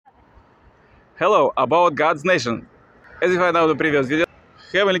Hello, about God's nation. As you find out in the previous video,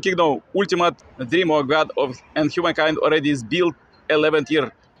 Heavenly Kingdom, ultimate dream of God and humankind already is built 11th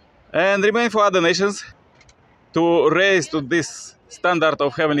year. And remain for other nations to raise to this standard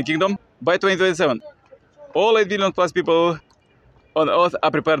of Heavenly Kingdom by 2027. All 8 billion plus people on earth are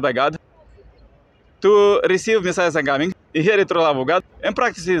prepared by God to receive Messiah's coming, inherit the love of God, and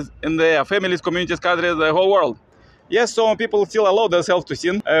practice it in their families, communities, countries, the whole world. Yes, some people still allow themselves to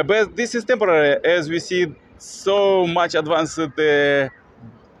sin, but this is temporary, as we see so much advanced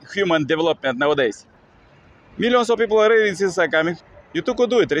human development nowadays. Millions of people already receive Messiah coming. You too could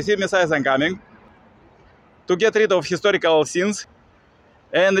do it, receive Messiah's coming, to get rid of historical sins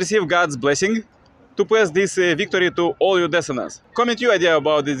and receive God's blessing, to pass this victory to all your descendants. Comment your idea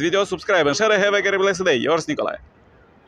about this video, subscribe and share. Have a very blessed day. Yours, Nikolai.